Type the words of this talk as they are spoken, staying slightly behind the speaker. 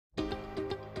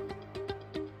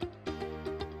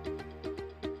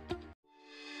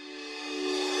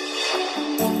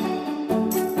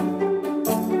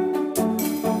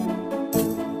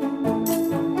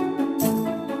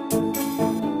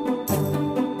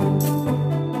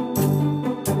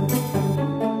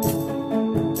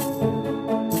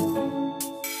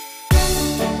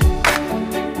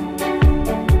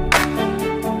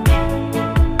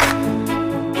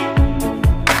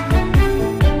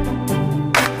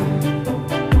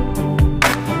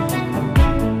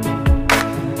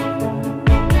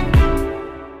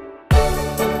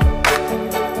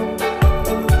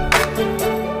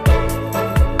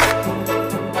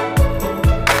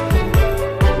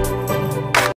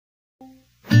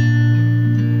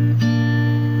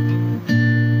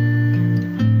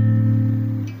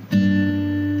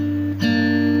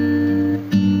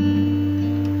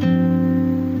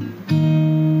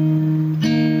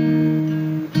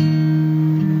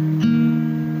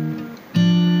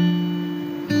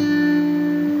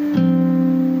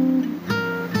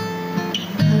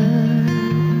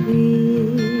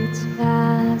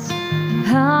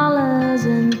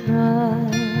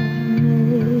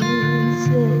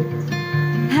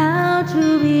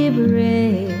to be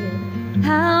brave.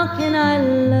 How can I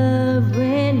love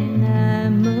when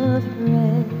I'm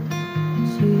afraid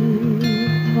to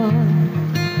fall?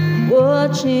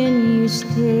 Watching you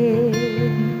stay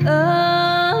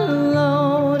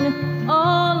alone,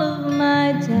 all of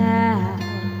my doubt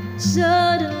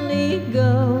suddenly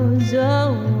goes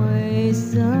away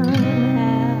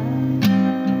somehow.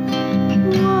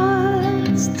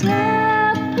 One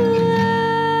step closer.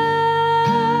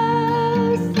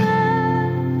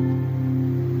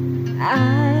 I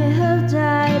have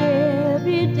died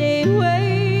every day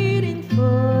waiting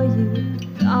for you.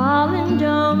 Darling,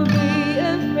 don't be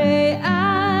afraid.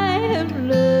 I have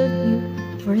loved you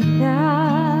for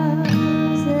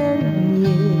 1,000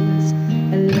 years.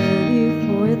 I love you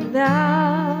for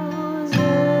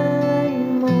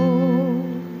 1,000 more.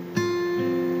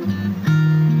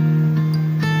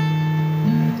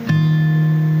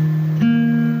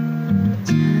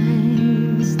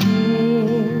 Time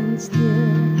stands still.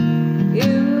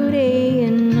 Beauty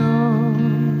and all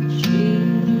she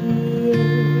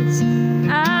is.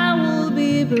 I will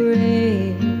be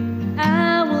brave.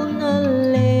 I will not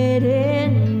let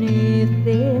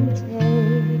anything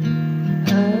take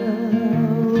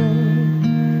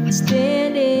away.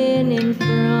 Standing in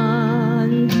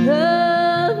front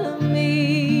of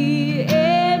me,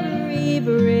 every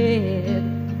breath,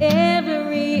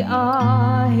 every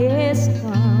hour has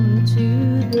come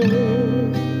to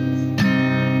this.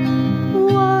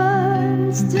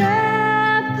 One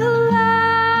step closer.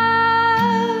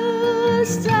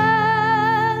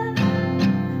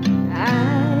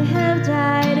 I have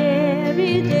died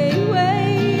every day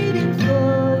waiting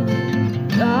for you.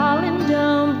 Darling,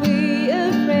 don't be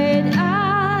afraid.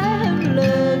 I have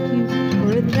loved you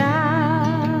for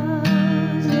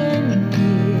 1,000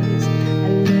 years. I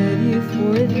love you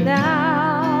for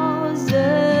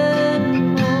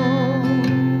 1,000 more.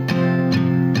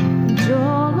 And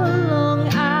all along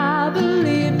I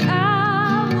believed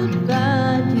I would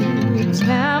find you.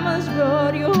 Time has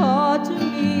brought your heart to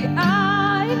me.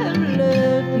 I have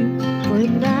loved you for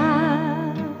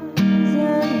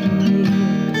 1,000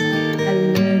 years. I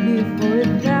love you for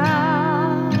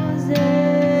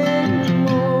 1,000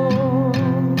 more.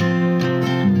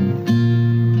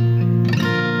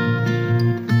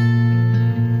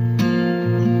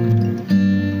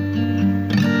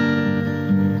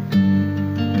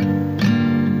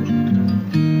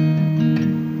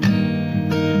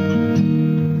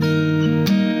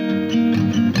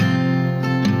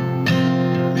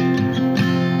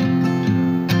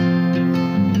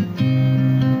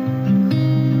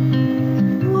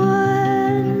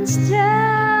 One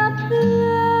step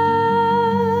closer.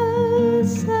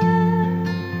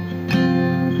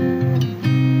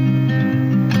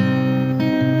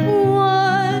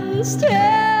 One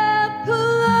step closer.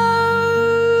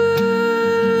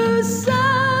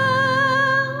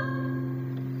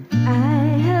 I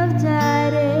have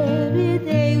died every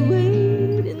day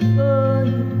waiting for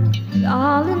you.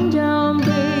 Darling, don't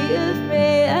be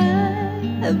afraid. I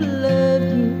have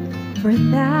loved you for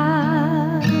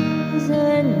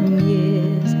 1,000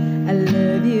 years. I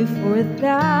love you for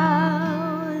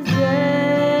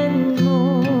 1,000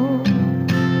 more.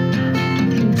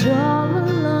 And all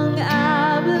along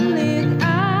I believed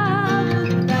I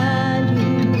would find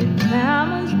you. Time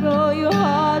has brought your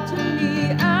heart to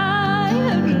me. I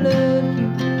have loved you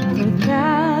for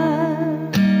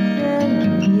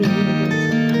 1,000 years.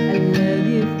 I love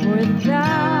you for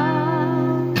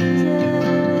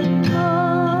 1,000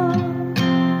 more.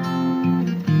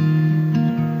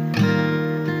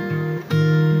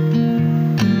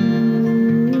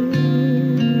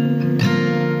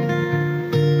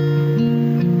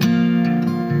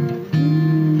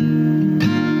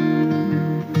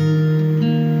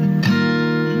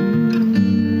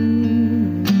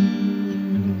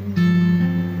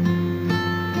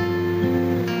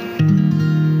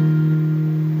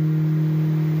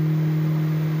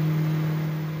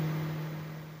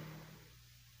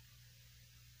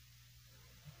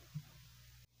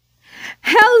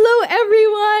 Hello,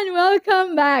 everyone.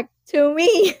 Welcome back to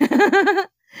me.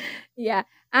 Yeah,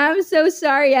 I'm so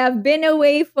sorry. I've been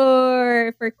away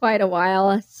for quite a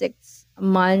while, 6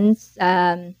 months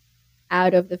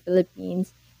out of the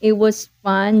Philippines. It was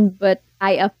fun, but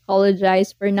I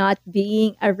apologize for not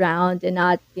being around and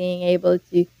not being able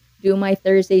to do my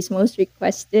Thursdays most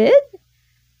requested.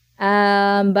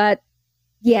 But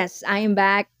yes, I am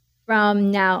back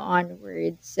from now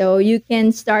onwards. So you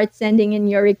can start sending in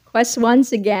your requests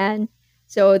once again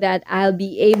so that I'll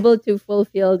be able to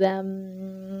fulfill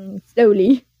them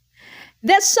slowly.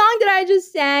 That song that I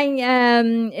just sang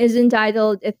is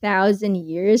entitled "A Thousand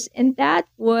Years," and that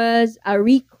was a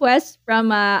request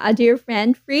from a dear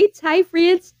friend, Fritz. Hi,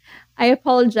 Fritz. I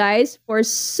apologize for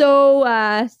so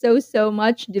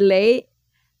much delay.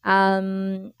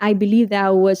 I believe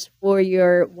that was for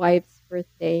your wife's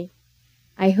birthday.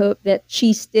 I hope that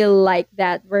she still liked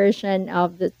that version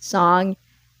of the song.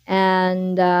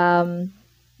 And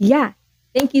yeah,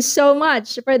 thank you so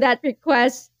much for that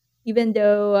request, even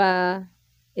though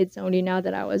it's only now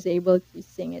that I was able to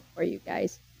sing it for you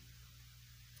guys.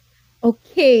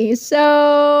 Okay,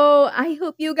 so I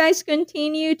hope you guys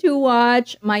continue to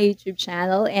watch my YouTube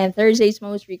channel and Thursday's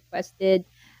Most Requested.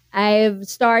 I've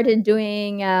started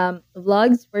doing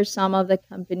vlogs for some of the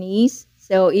companies.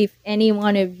 So if any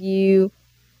one of you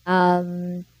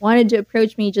wanted to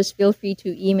approach me, just feel free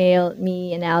to email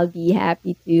me and I'll be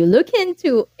happy to look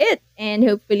into it. And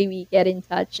hopefully, we get in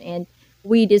touch and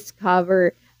we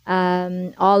discover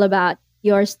all about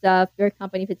your stuff, your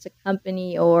company, if it's a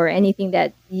company or anything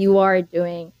that you are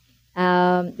doing.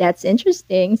 That's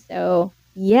interesting. So,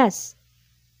 yes.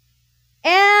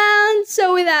 And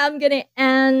so, with that, I'm going to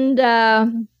end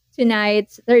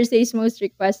tonight's Thursday's Most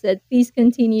Requested. Please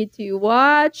continue to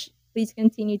watch. Please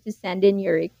continue to send in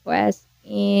your requests.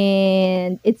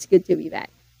 And it's good to be back.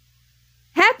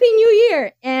 Happy New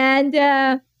Year and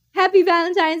happy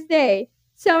Valentine's Day.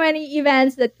 So many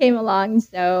events that came along.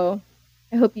 So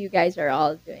I hope you guys are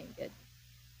all doing good.